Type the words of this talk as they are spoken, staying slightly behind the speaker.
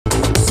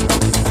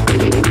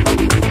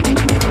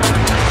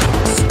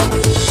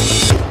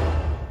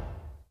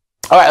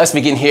All right, let's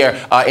begin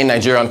here in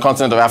Nigeria, on the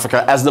continent of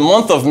Africa. As the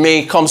month of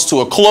May comes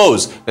to a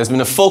close, there's been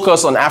a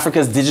focus on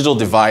Africa's digital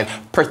divide,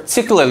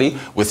 particularly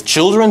with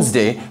Children's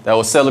Day that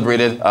was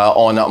celebrated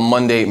on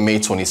Monday, May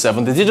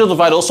 27th. The digital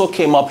divide also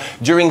came up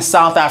during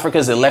South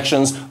Africa's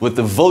elections, with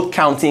the vote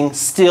counting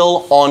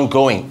still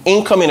ongoing.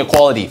 Income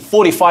inequality,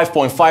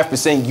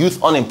 45.5%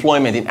 youth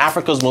unemployment in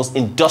Africa's most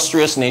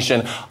industrious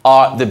nation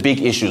are the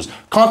big issues.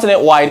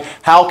 Continent-wide,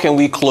 how can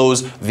we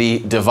close the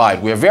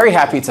divide? We are very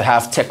happy to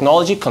have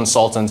technology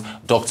consultant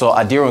Dr.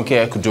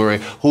 Aderonke Kujore,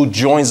 who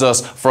joins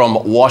us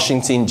from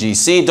Washington,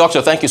 D.C.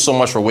 Doctor, thank you so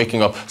much for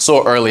waking up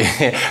so early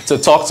to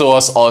talk to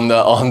us on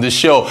the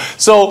show.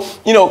 So,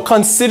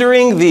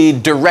 considering the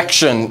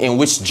direction in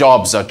which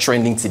jobs are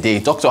trending today,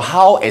 Doctor,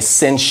 how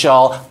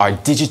essential are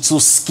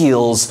digital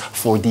skills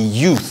for the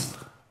youth?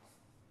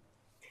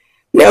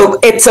 No,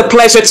 it's a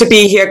pleasure to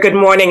be here. Good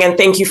morning, and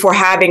thank you for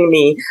having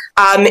me.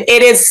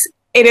 It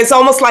is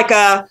almost like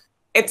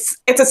it's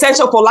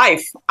essential for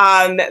life.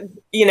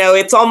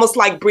 It's almost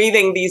like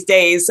breathing these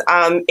days.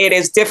 It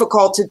is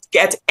difficult to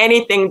get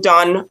anything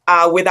done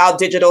without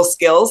digital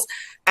skills,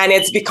 and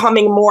it's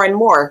becoming more and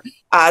more.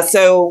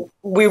 So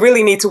we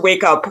really need to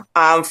wake up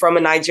from a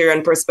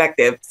Nigerian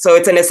perspective. So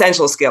it's an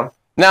essential skill.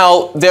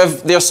 Now,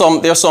 there's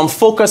some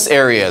focus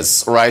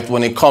areas, right,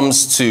 when it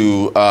comes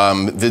to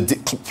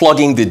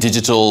plugging the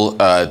digital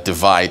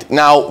divide.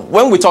 Now,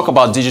 when we talk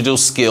about digital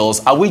skills,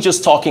 are we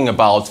just talking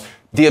about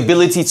the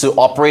ability to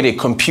operate a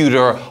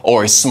computer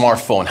or a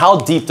smartphone? How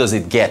deep does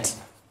it get?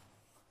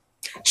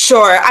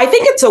 Sure. I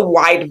think it's a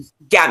wide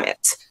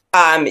gamut.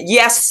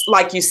 Yes,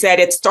 like you said,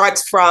 it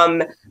starts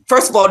from,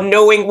 first of all,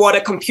 knowing what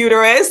a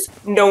computer is,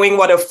 knowing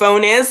what a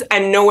phone is,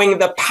 and knowing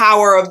the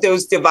power of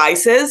those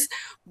devices.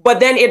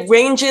 But then it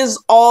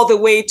ranges all the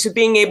way to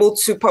being able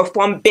to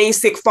perform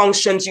basic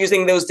functions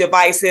using those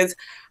devices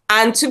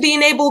and to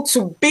being able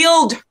to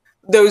build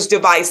those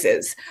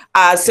devices.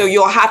 So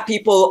you'll have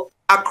people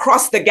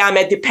across the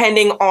gamut,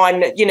 depending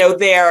on,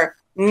 their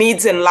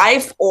needs in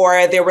life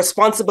or their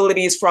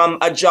responsibilities from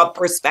a job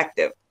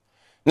perspective.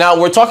 Now,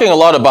 we're talking a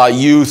lot about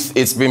youth.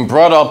 It's been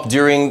brought up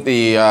during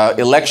the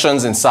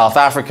elections in South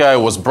Africa. It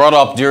was brought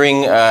up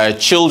during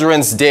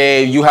Children's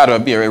Day. You had a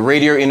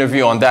radio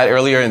interview on that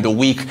earlier in the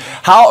week.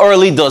 How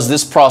early does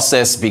this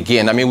process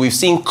begin? I mean, we've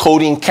seen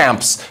coding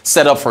camps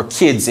set up for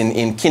kids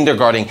in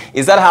kindergarten.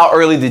 Is that how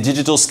early the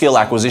digital skill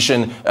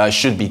acquisition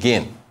should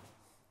begin?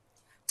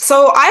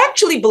 So I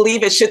actually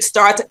believe it should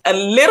start a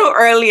little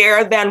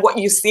earlier than what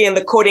you see in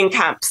the coding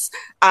camps.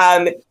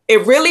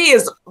 It really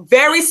is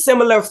very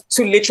similar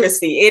to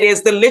literacy. It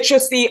is the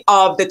literacy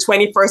of the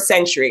 21st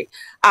century.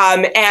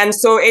 And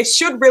so it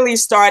should really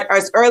start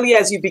as early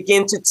as you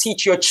begin to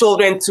teach your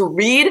children to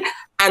read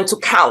and to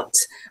count.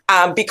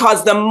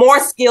 Because the more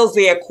skills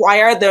they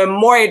acquire, the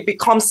more it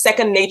becomes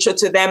second nature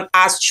to them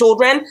as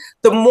children,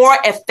 the more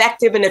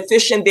effective and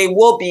efficient they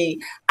will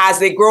be as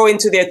they grow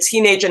into their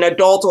teenage and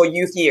adult or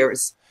youth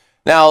years.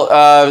 Now,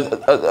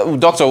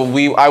 Doctor,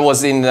 I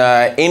was in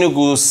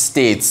Enugu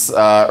State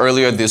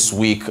earlier this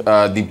week.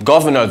 The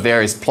governor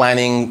there is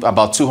planning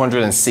about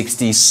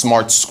 260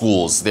 smart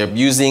schools. They're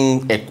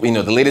using,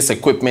 the latest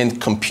equipment,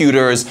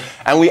 computers,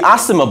 and we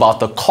asked them about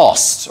the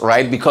cost,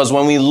 right? Because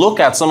when we look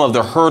at some of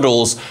the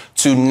hurdles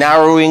to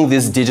narrowing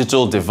this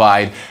digital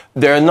divide,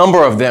 there are a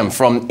number of them,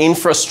 from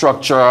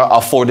infrastructure,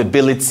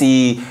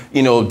 affordability,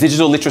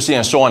 digital literacy,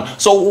 and so on.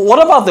 So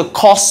what about the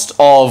cost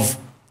of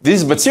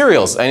these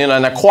materials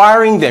and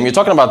acquiring them? You're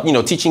talking about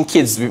teaching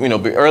kids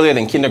earlier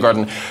than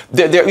kindergarten.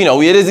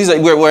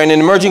 We're in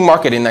an emerging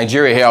market in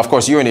Nigeria here. Of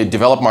course, you're in a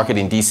developed market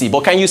in DC.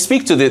 But can you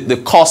speak to the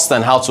cost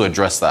and how to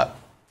address that?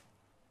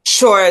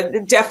 Sure,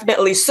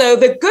 definitely. So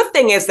the good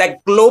thing is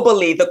that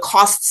globally the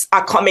costs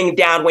are coming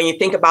down when you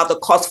think about the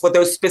cost for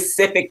those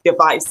specific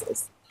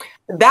devices.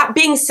 That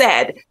being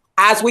said,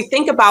 as we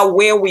think about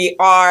where we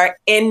are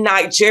in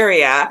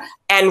Nigeria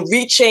and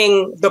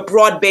reaching the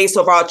broad base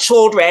of our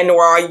children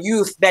or our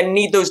youth that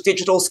need those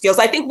digital skills,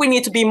 I think we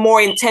need to be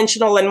more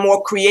intentional and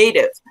more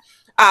creative.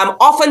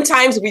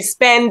 Oftentimes we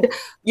spend,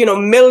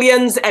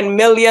 millions and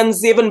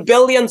millions, even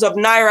billions of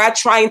naira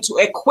trying to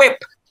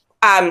equip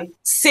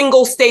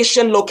single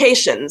station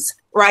locations,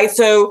 right?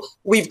 So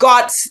we've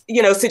got,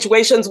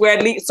 situations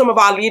where some of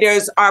our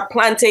leaders are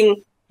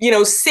planting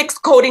 6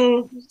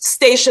 coding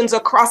stations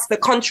across the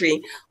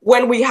country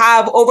when we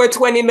have over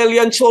 20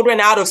 million children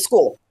out of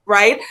school,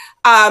 right?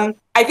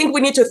 I think we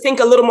need to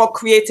think a little more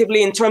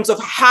creatively in terms of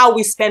how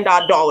we spend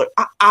our dollar,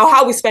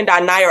 how we spend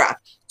our naira.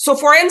 So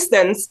for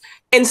instance,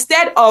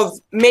 instead of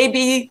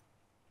maybe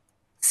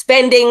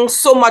spending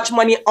so much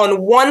money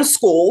on one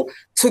school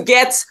to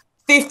get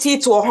 50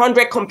 to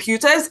 100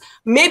 computers,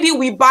 maybe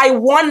we buy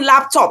one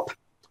laptop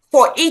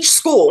for each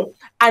school,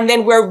 and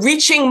then we're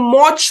reaching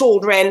more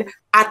children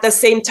at the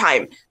same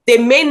time. They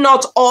may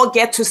not all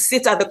get to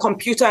sit at the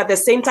computer at the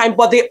same time,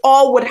 but they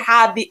all would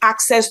have the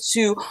access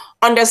to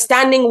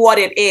understanding what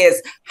it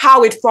is,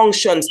 how it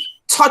functions,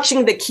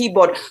 touching the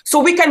keyboard. So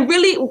we can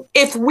really,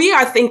 if we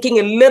are thinking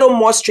a little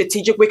more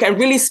strategic, we can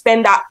really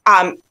spend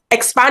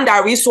expand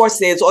our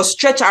resources or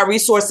stretch our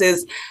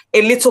resources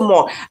a little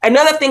more.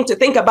 Another thing to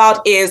think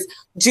about is,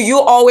 do you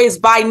always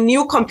buy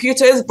new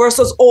computers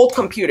versus old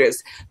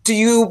computers? Do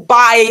you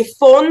buy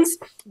phones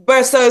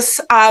versus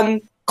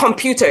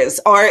computers,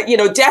 or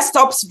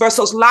desktops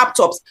versus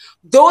laptops?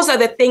 Those are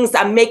the things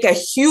that make a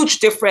huge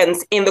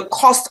difference in the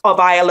cost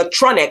of our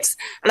electronics.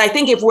 And I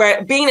think if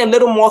we're being a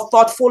little more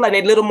thoughtful and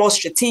a little more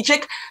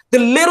strategic, the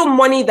little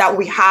money that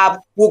we have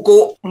will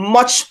go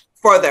much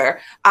further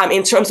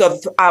in terms of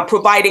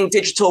providing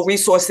digital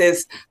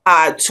resources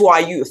to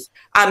our youth.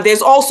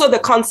 There's also the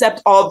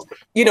concept of,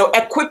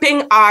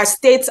 equipping our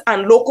states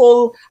and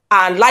local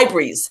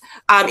libraries.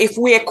 If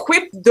we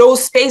equip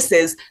those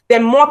spaces,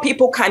 then more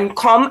people can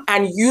come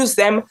and use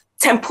them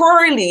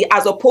temporarily,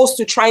 as opposed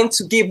to trying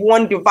to give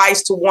one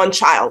device to one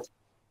child.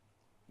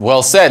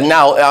 Well said.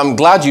 Now, I'm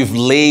glad you've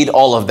laid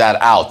all of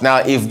that out. Now,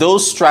 if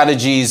those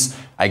strategies,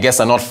 I guess,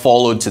 are not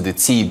followed to the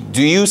T,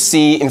 do you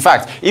see, in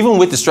fact, even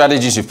with the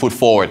strategies you put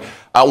forward,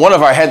 one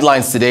of our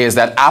headlines today is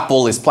that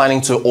Apple is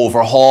planning to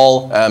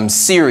overhaul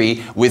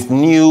Siri with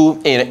new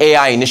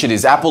AI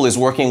initiatives. Apple is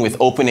working with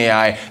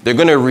OpenAI. They're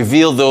going to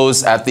reveal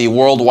those at the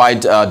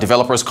Worldwide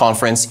Developers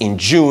Conference in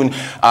June.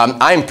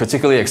 I'm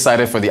particularly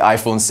excited for the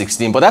iPhone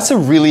 16, but that's a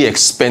really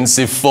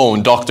expensive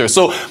phone, Doctor.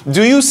 So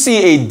do you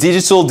see a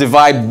digital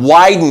divide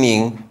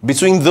widening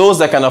between those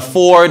that can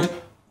afford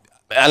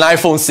an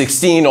iPhone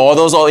 16 or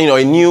those,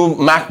 a new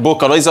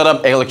MacBook or these other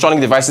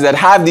electronic devices that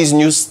have these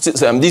new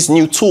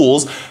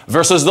tools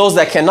versus those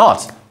that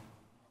cannot?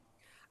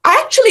 I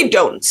actually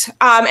don't.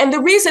 And the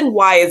reason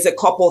why is a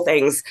couple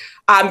things.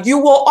 You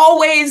will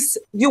always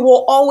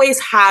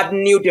have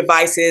new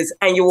devices,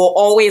 and you will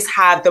always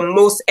have the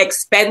most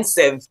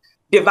expensive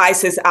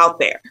devices out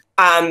there.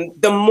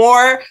 The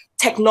more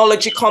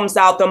technology comes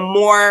out, the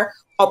more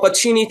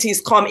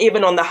opportunities come,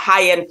 even on the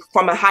high end,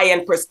 from a high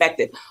end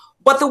perspective.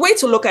 But the way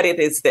to look at it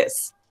is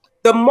this: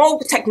 the more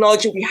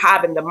technology we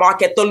have in the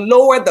market, the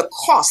lower the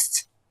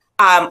cost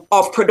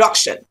of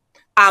production,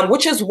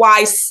 which is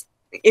why,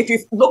 if you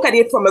look at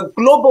it from a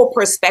global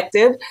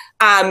perspective,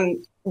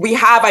 we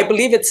have, I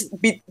believe it's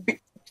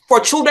for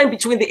children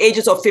between the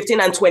ages of 15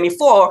 and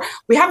 24,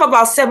 we have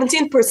about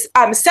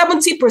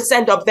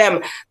 70% of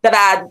them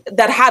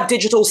that have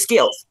digital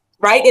skills,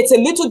 right? It's a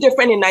little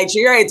different in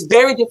Nigeria. It's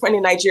very different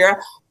in Nigeria.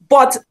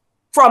 But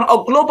from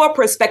a global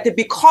perspective,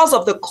 because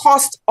of the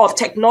cost of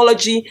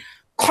technology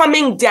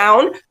coming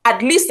down,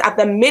 at least at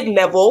the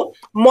mid-level,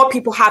 more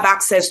people have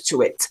access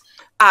to it.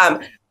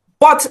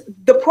 But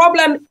the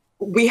problem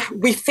we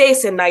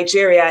face in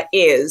Nigeria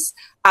is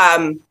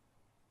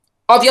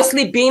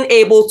obviously being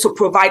able to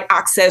provide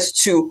access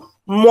to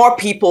more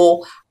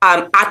people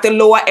at the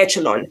lower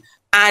echelon.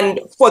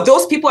 And for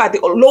those people at the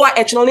lower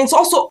echelon, it's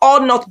also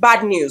all not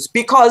bad news,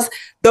 because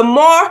the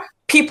more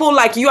people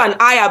like you and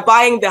I are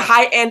buying the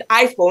high-end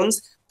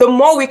iPhones, the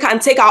more we can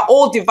take our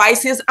old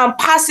devices and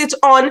pass it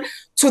on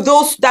to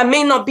those that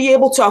may not be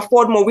able to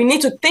afford more. We need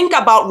to think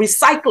about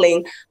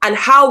recycling and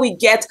how we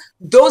get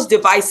those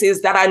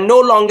devices that are no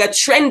longer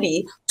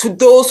trendy to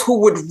those who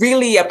would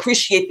really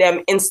appreciate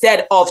them,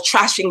 instead of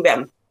trashing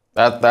them.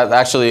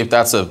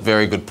 That's a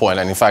very good point.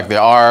 And in fact,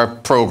 there are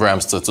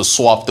programs to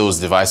swap those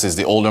devices,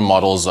 the older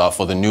models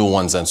for the new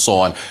ones and so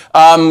on.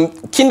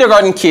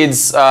 Kindergarten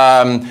kids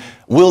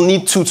will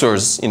need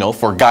tutors,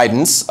 for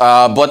guidance.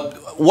 But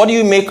what do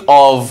you make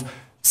of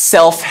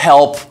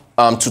self-help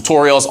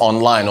tutorials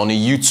online on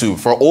YouTube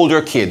for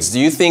older kids? Do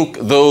you think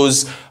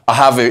those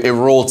have a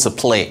role to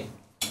play?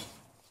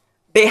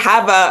 They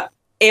have an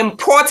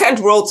important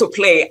role to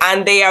play,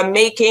 and they are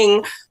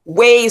making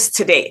waves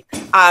today.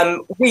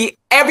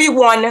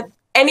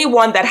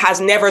 Anyone that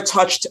has never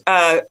touched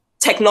a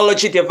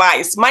technology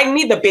device might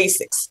need the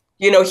basics.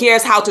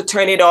 Here's how to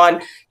turn it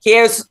on.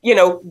 Here's,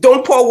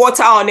 don't pour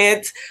water on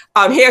it.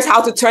 Here's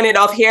how to turn it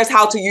off. Here's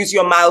how to use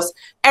your mouse.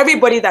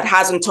 Everybody that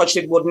hasn't touched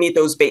it would need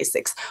those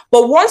basics.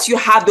 But once you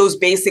have those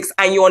basics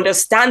and you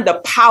understand the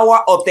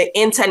power of the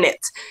internet,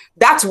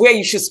 that's where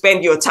you should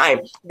spend your time.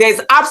 There's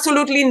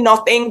absolutely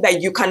nothing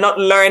that you cannot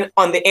learn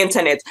on the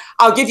internet.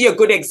 I'll give you a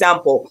good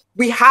example.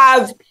 We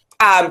have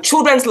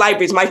children's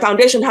libraries. My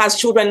foundation has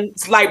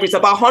children's libraries,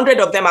 about 100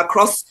 of them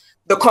across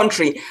the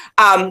country.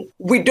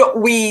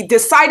 We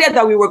decided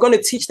that we were going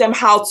to teach them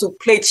how to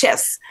play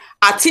chess.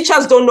 Our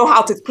teachers don't know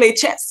how to play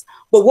chess.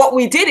 But what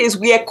we did is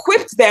we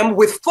equipped them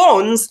with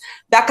phones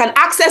that can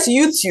access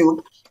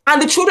YouTube,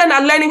 and the children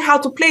are learning how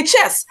to play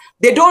chess.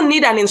 They don't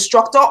need an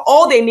instructor.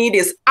 All they need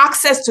is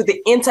access to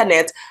the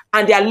internet,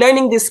 and they're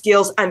learning these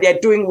skills and they're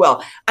doing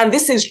well. And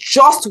this is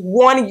just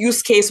one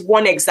use case,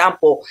 one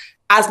example.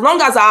 As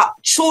long as our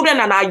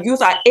children and our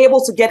youth are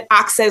able to get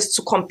access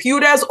to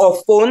computers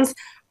or phones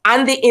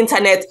and the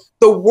internet,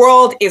 the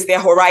world is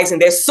their horizon.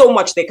 There's so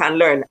much they can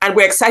learn, and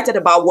we're excited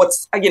about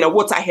what's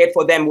ahead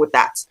for them with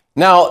that.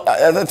 Now,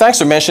 thanks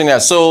for mentioning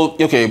that. So,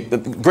 okay,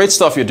 great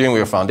stuff you're doing with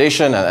your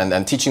foundation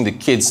and teaching the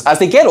kids. As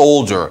they get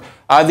older,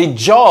 are the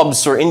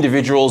jobs for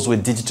individuals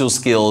with digital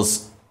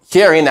skills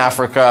here in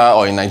Africa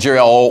or in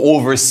Nigeria or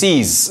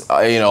overseas,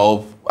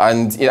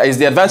 and is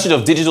the advantage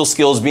of digital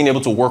skills being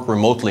able to work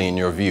remotely in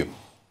your view?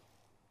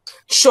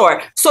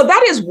 Sure. So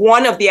that is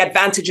one of the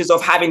advantages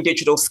of having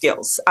digital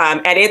skills.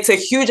 And it's a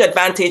huge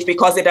advantage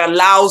because it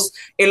allows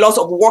a lot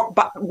of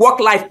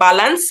work-life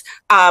balance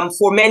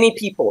for many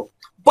people.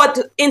 But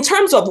in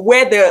terms of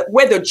where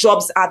the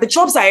jobs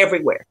are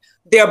everywhere.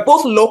 They're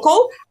both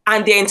local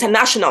and they're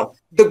international.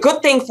 The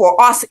good thing for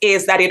us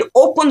is that it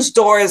opens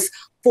doors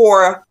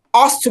for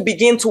us to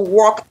begin to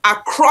work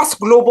across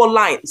global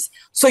lines.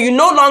 So you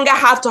no longer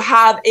have to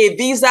have a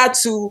visa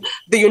to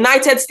the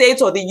United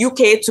States or the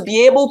UK to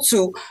be able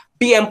to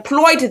be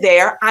employed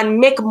there and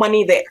make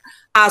money there.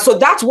 So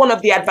that's one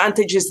of the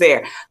advantages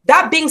there.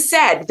 That being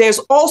said, there's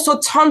also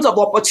tons of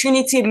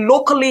opportunity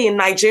locally in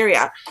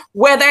Nigeria,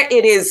 whether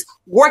it is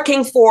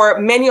working for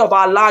many of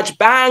our large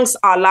banks,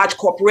 our large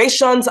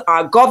corporations,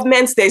 our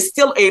governments. There's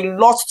still a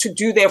lot to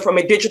do there from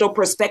a digital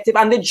perspective,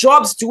 and the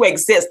jobs do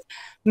exist.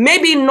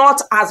 Maybe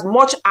not as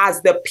much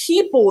as the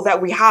people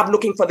that we have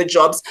looking for the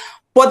jobs,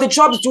 but the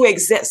jobs do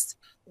exist.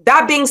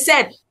 That being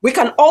said, we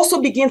can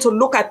also begin to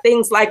look at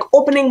things like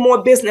opening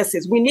more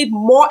businesses. We need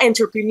more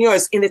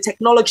entrepreneurs in the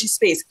technology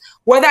space,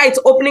 whether it's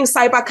opening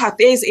cyber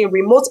cafes in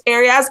remote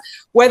areas,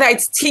 whether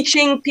it's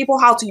teaching people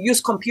how to use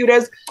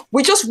computers.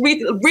 We just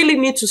really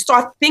need to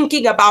start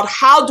thinking about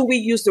how do we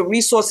use the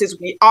resources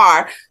we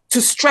are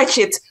to stretch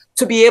it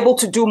to be able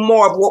to do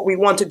more of what we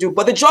want to do.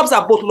 But the jobs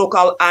are both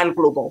local and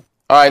global.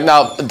 All right,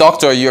 now,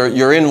 Doctor,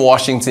 you're in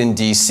Washington,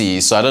 D.C.,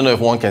 so I don't know if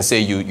one can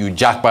say you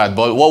jackpot,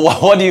 but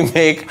what do you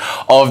make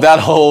of that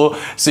whole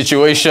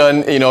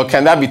situation? You know,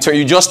 can that be turned?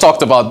 You just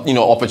talked about, you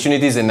know,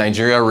 opportunities in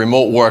Nigeria,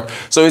 remote work.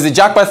 So is the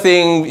jackpot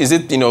thing, is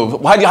it, you know,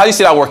 how do you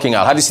see that working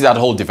out? How do you see that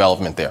whole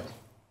development there?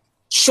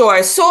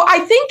 Sure. So I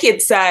think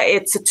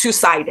it's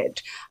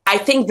two-sided. I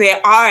think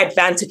there are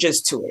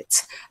advantages to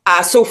it.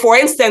 So for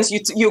instance,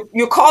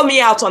 you call me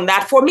out on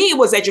that. For me, it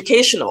was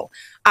educational.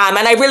 And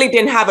I really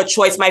didn't have a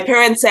choice. My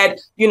parents said,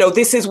 you know,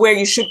 this is where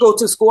you should go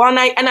to school. And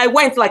I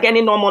went like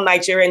any normal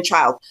Nigerian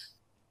child.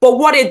 But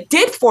what it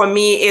did for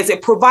me is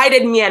it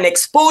provided me an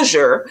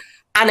exposure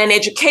and an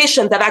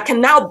education that I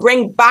can now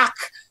bring back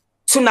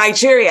to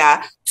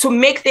Nigeria to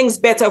make things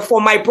better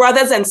for my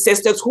brothers and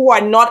sisters who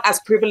are not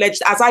as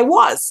privileged as I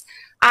was.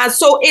 And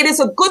so it is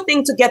a good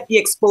thing to get the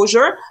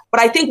exposure,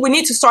 but I think we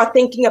need to start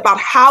thinking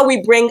about how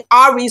we bring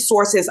our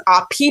resources,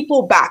 our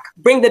people back,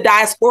 bring the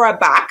diaspora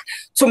back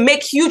to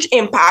make huge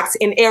impacts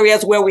in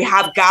areas where we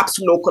have gaps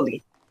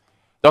locally.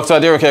 Dr.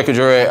 Aderonke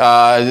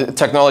Kujore,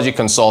 technology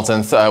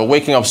consultant,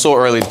 waking up so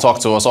early to talk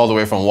to us all the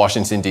way from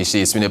Washington,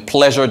 D.C. It's been a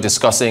pleasure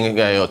discussing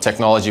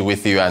technology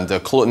with you and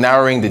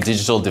narrowing the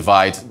digital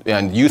divide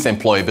and youth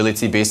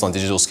employability based on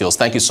digital skills.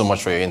 Thank you so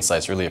much for your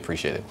insights. Really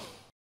appreciate it.